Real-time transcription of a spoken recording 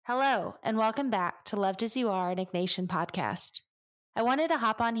Hello, and welcome back to Loved as You Are, an Ignatian podcast. I wanted to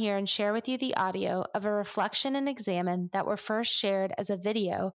hop on here and share with you the audio of a reflection and examen that were first shared as a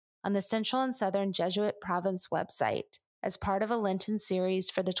video on the Central and Southern Jesuit Province website as part of a Lenten series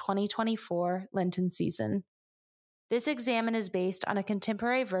for the 2024 Lenten season. This examen is based on a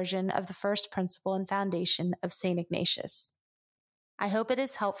contemporary version of the first principle and foundation of St. Ignatius. I hope it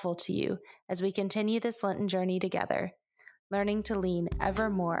is helpful to you as we continue this Lenten journey together, learning to lean ever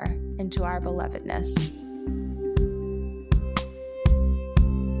more into our belovedness.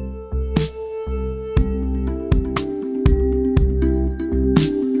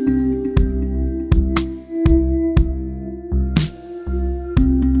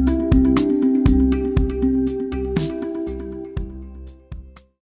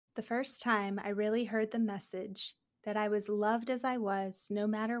 The first time I really heard the message that I was loved as I was, no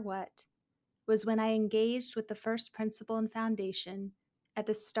matter what, was when I engaged with the first principle and foundation at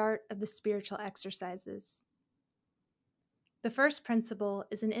the start of the spiritual exercises. The first principle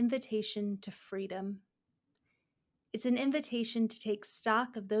is an invitation to freedom. It's an invitation to take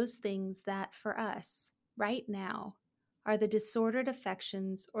stock of those things that, for us, right now, are the disordered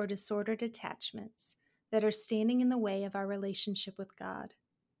affections or disordered attachments that are standing in the way of our relationship with God.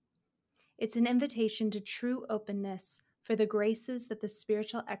 It's an invitation to true openness for the graces that the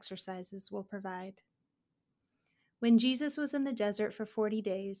spiritual exercises will provide. When Jesus was in the desert for 40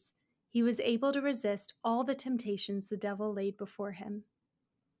 days, he was able to resist all the temptations the devil laid before him.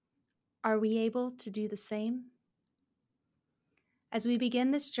 Are we able to do the same? As we begin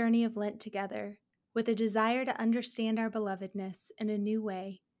this journey of Lent together, with a desire to understand our belovedness in a new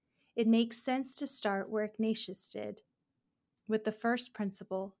way, it makes sense to start where Ignatius did, with the first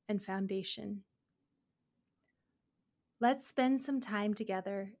principle and foundation. Let's spend some time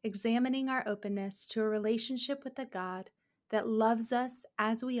together examining our openness to a relationship with a God that loves us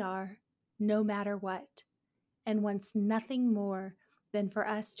as we are, no matter what, and wants nothing more than for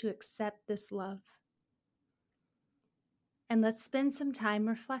us to accept this love. And let's spend some time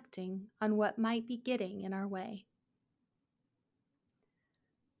reflecting on what might be getting in our way.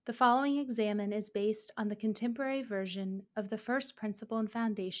 The following examen is based on the contemporary version of the first principle and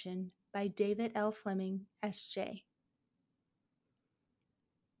foundation by David L. Fleming, S.J.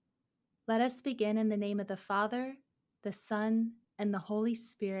 Let us begin in the name of the Father, the Son, and the Holy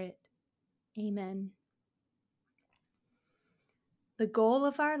Spirit. Amen. The goal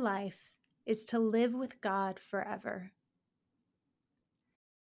of our life is to live with God forever.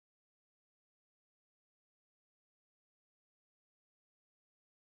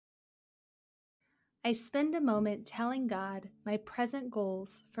 I spend a moment telling God my present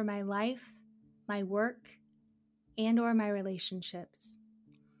goals for my life, my work, and/or my relationships.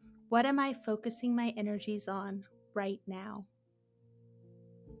 What am I focusing my energies on right now?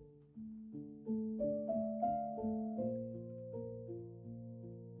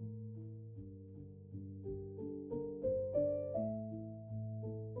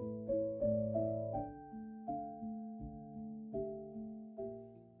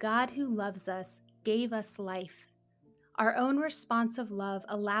 God who loves us gave us life. Our own responsive love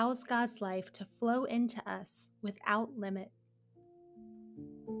allows God's life to flow into us without limit.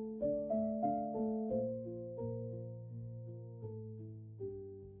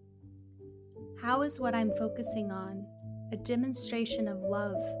 How is what I'm focusing on a demonstration of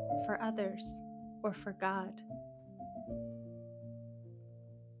love for others or for God?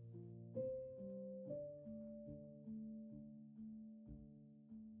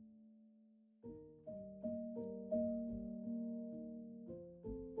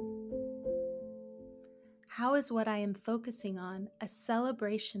 How is what I am focusing on a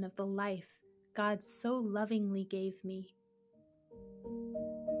celebration of the life God so lovingly gave me?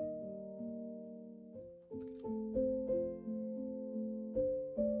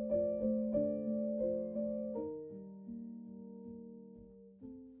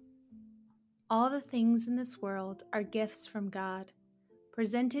 All the things in this world are gifts from God,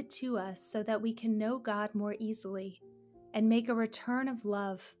 presented to us so that we can know God more easily and make a return of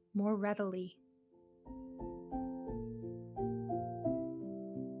love more readily.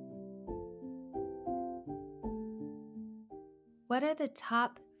 What are the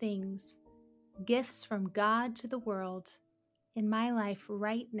top things, gifts from God to the world in my life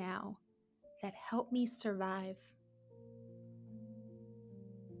right now that help me survive?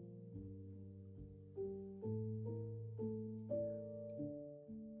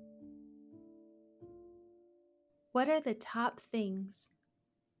 What are the top things,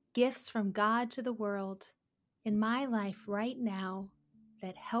 gifts from God to the world in my life right now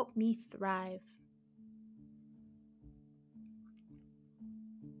that help me thrive?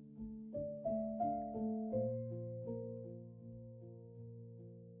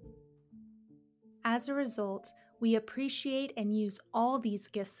 as a result, we appreciate and use all these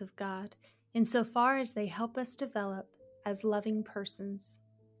gifts of God insofar as they help us develop as loving persons.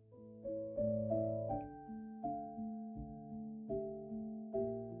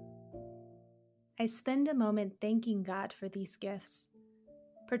 I spend a moment thanking God for these gifts,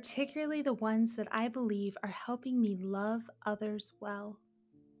 particularly the ones that I believe are helping me love others well.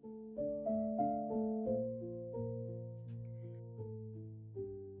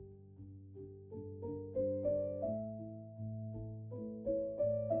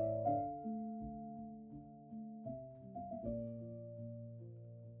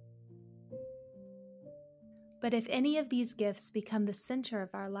 But if any of these gifts become the center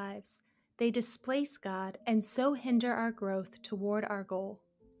of our lives, they displace God and so hinder our growth toward our goal.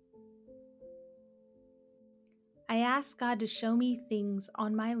 I ask God to show me things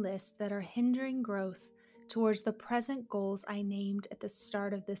on my list that are hindering growth towards the present goals I named at the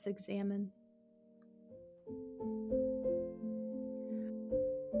start of this examen.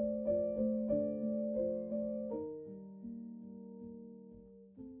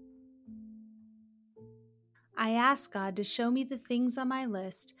 I ask God to show me the things on my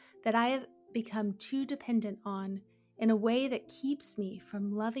list that I have become too dependent on in a way that keeps me from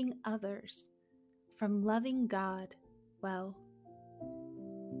loving others, from loving God well.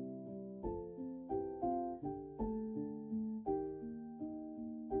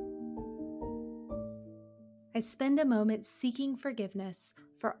 I spend a moment seeking forgiveness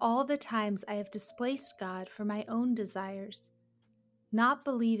for all the times I have displaced God for my own desires, not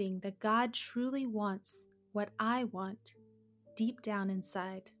believing that God truly wants what I want deep down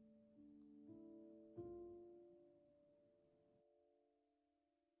inside.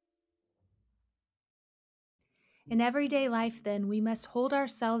 In everyday life, then, we must hold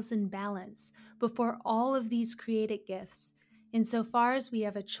ourselves in balance before all of these created gifts, insofar as we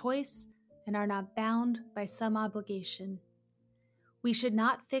have a choice and are not bound by some obligation. We should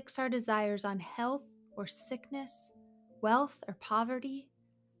not fix our desires on health or sickness, wealth or poverty,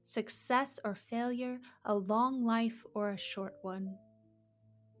 success or failure, a long life or a short one.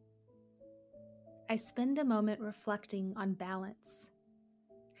 I spend a moment reflecting on balance.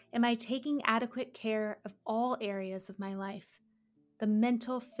 Am I taking adequate care of all areas of my life? The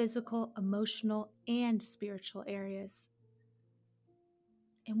mental, physical, emotional, and spiritual areas?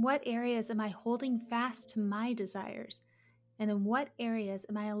 In what areas am I holding fast to my desires? And in what areas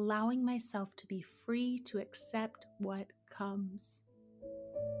am I allowing myself to be free to accept what comes?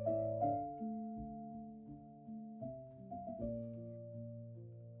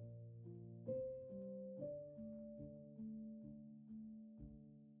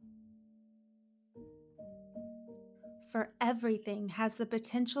 For everything has the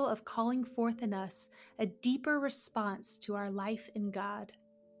potential of calling forth in us a deeper response to our life in God.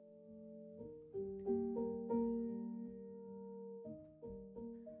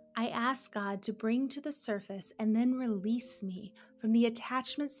 I ask God to bring to the surface and then release me from the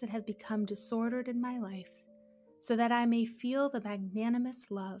attachments that have become disordered in my life, so that I may feel the magnanimous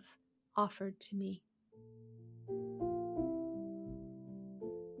love offered to me.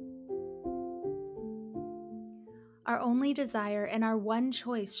 Our only desire and our one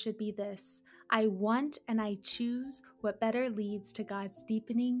choice should be this: I want and I choose what better leads to God's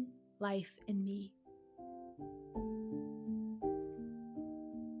deepening life in me.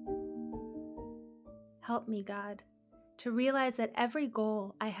 Help me, God, to realize that every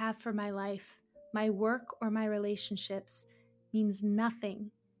goal I have for my life, my work, or my relationships means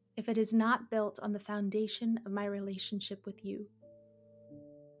nothing if it is not built on the foundation of my relationship with you.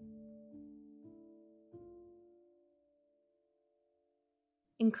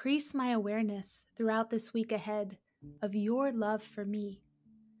 Increase my awareness throughout this week ahead of your love for me,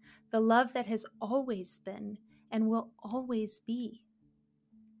 the love that has always been and will always be.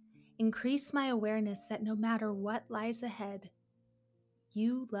 Increase my awareness that no matter what lies ahead,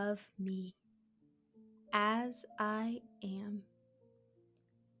 you love me as I am,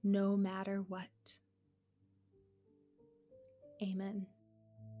 no matter what. Amen.